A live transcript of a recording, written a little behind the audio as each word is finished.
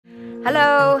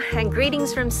Hello and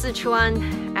greetings from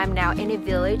Sichuan. I'm now in a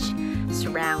village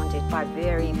surrounded by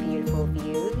very beautiful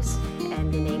views,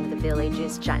 and the name of the village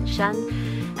is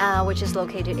Zhanshan, which is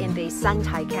located in the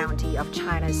Santai County of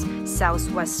China's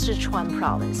southwest Sichuan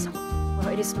province. Well,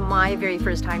 it is my very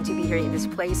first time to be here in this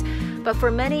place, but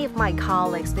for many of my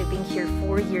colleagues, they've been here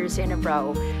 4 years in a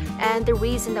row. And the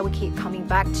reason that we keep coming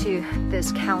back to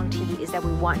this county is that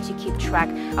we want to keep track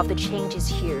of the changes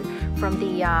here, from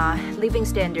the living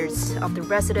standards of the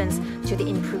residents to the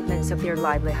improvements of their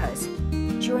livelihoods.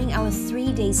 During our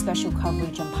 3-day special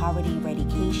coverage on poverty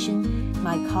eradication,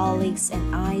 my colleagues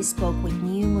and I spoke with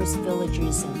numerous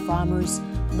villagers and farmers,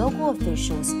 local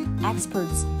officials,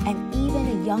 experts, and even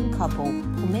a young couple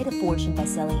who made a fortune by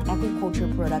selling agriculture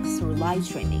products through live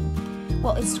streaming.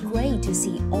 Well, it's great to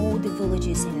see all the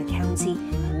villages in the county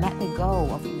met the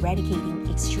goal of eradicating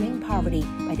extreme poverty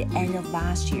by the end of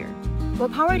last year. Well,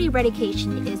 poverty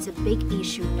eradication is a big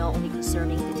issue not only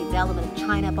concerning the development of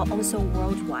China but also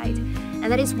worldwide. And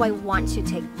that is why we want to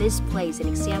take this place an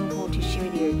example to share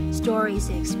their stories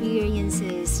and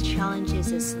experiences,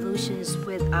 challenges and solutions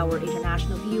with our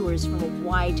international viewers from a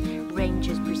wide range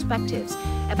of perspectives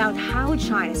about how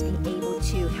China has been able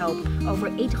to help over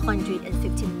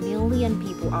 850 million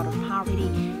people out of poverty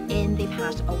in the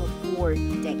past over 4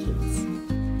 decades.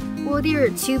 Well, there are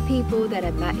 2 people that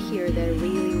I met here that are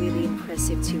really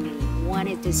impressive to me. One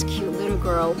is this cute little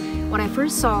girl. When I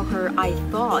first saw her, I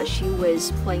thought she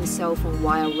was playing cell phone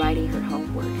while writing her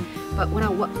homework. But when I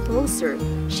walked closer,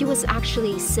 she was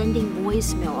actually sending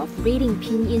voicemail of reading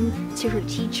pinyin to her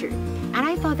teacher. And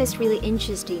I thought that's really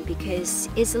interesting because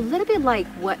it's a little bit like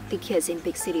what the kids in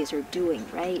big cities are doing,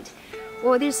 right?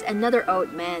 Well, there's another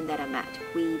old man that I met.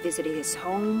 We visited his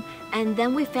home, and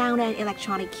then we found an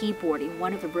electronic keyboard in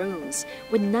one of the rooms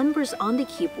with numbers on the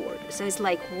keyboard. So it's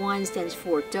like 1 stands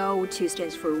for do, 2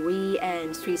 stands for we,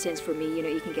 and 3 stands for me. You know,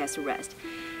 you can guess the rest.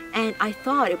 And I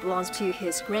thought it belongs to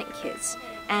his grandkids.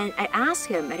 And I asked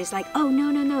him, and he's like, oh,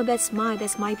 no, that's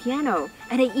my piano.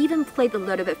 And he even played a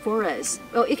little bit for us.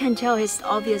 Well, you can tell he's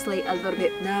obviously a little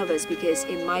bit nervous because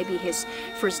it might be his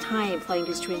first time playing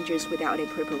to strangers without any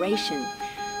preparation.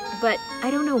 But I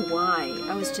don't know why.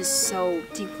 I was just so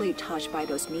deeply touched by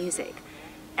those music.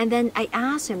 And then I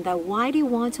asked him that, why do you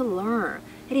want to learn?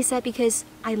 And he said, because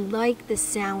I like the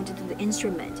sound of the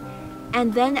instrument.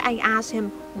 And then I asked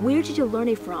him, where did you learn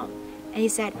it from? And he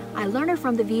said, I learned it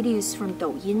from the videos from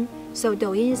Douyin. So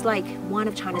Douyin is like one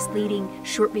of China's leading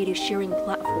short video sharing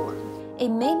platform. It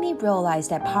made me realize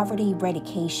that poverty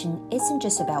eradication isn't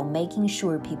just about making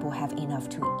sure people have enough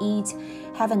to eat,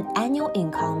 have an annual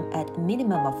income at a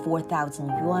minimum of 4,000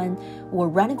 yuan, or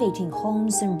renovating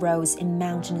homes and roads in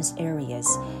mountainous areas.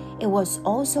 It was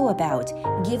also about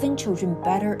giving children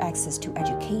better access to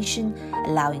education,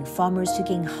 allowing farmers to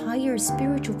gain higher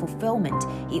spiritual fulfillment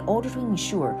in order to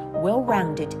ensure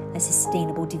well-rounded and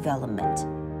sustainable development.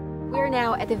 We're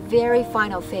now at the very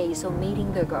final phase of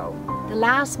meeting the goal. The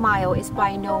last mile is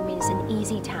by no means an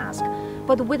easy task,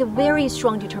 but with a very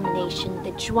strong determination,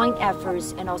 the joint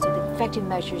efforts and also the effective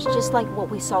measures, just like what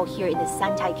we saw here in the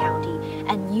Santai County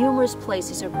and numerous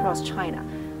places across China,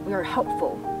 we are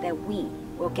hopeful that we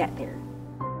will get there.